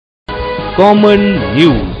Common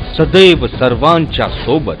news सदैव सर्वांच्या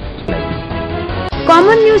सोबत.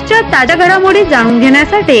 कॉमन न्यूजच्या ताज्या घडामोडी जाणून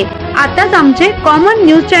घेण्यासाठी आताच आमचे कॉमन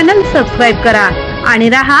न्यूज चॅनल सबस्क्राइब करा आणि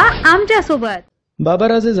रहा आमच्या सोबत.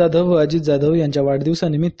 बाबाराजे जाधव व अजित जाधव यांच्या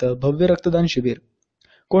वाढदिवसानिमित्त भव्य रक्तदान शिबिर.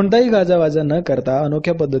 कोणताही गाजावाजा न करता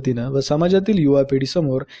अनोख्या पद्धतीनं व समाजातील युवा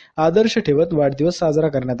पिढीसमोर आदर्श ठेवत वाढदिवस साजरा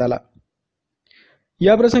करण्यात आला.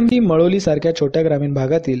 याप्रसंगी मळोली सारख्या छोट्या ग्रामीण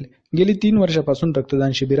भागातील गेली 3 वर्षापासून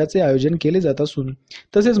रक्तदान शिबिराचे आयोजन केले जात असून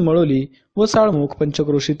तसेच मळोली व साळमुख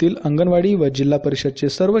पंचक्रोशीतील अंगणवाडी व जिल्हा परिषदचे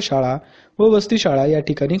सर्व शाळा व वस्ती शाळा या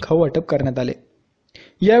ठिकाणी खाऊ वाटप करण्यात आले.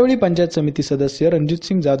 यावेळी पंचायत समिती सदस्य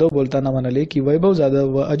रणजितसिंग जाधव बोलताना म्हणाले की वैभव जाधव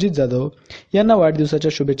व अजित जाधव यांना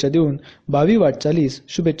वाढदिवसाच्या शुभेच्छा देऊन भावी वाटचालीस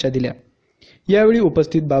शुभेच्छा दिल्या. यावेळी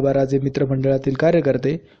उपस्थित बाबाराजे मित्रमंडळातील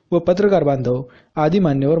कार्यकर्ते व पत्रकार बांधव आदी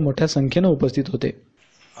मान्यवर मोठ्या संख्येने उपस्थित होते.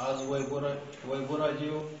 आज वैभवराजे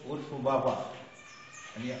उर्फ बाबा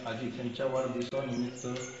आणि अजित यांच्या वाढदिवसानिमित्त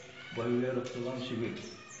भव्य रक्तदान शिबिर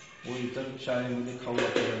व इतर शाळेमध्ये खाऊ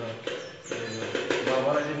वाटप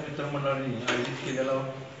बाबाराजे मित्रमंडळाने आयोजित केलेला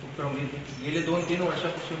उपक्रम गेले 2-3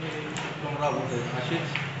 वर्षापासून उपक्रम राबवत आहेत. असेच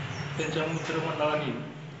त्यांच्या मित्रमंडळाने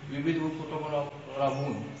विविध उपक्रम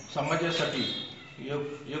राबवून समाजासाठी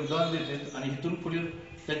योगदान देतात आणि इथून पुढील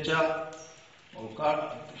त्यांच्या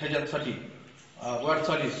ह्याच्यासाठी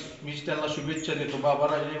वाटचालीस मी त्यांना शुभेच्छा देतो.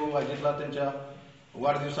 बाबाराजे व अजितला त्यांच्या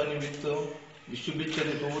वाढदिवसानिमित्त शुभेच्छा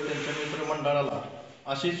देतो व त्यांच्या मित्रमंडळाला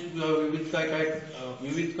असेच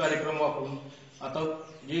विविध कार्यक्रम वापरून आता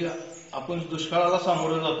जे आपण दुष्काळाला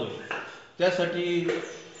सामोरं जातो त्यासाठी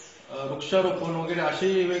वृक्षारोपण वगैरे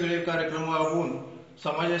असे वेगवेगळे कार्यक्रम राबवून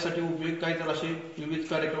समाजासाठी उपयोग काहीतरी असे विविध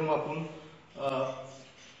कार्यक्रम वापरून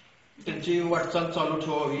त्यांची वाटचाल चालू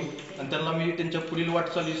ठेवावी आणि त्यांना मी त्यांच्या पुढील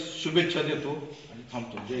वाटचालीस शुभेच्छा देतो आणि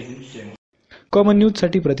थांबतो. जय हिंद, जय महाराष्ट्र. कॉमन न्यूज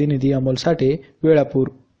साठी प्रतिनिधी अमोल साठे, वेळापूर.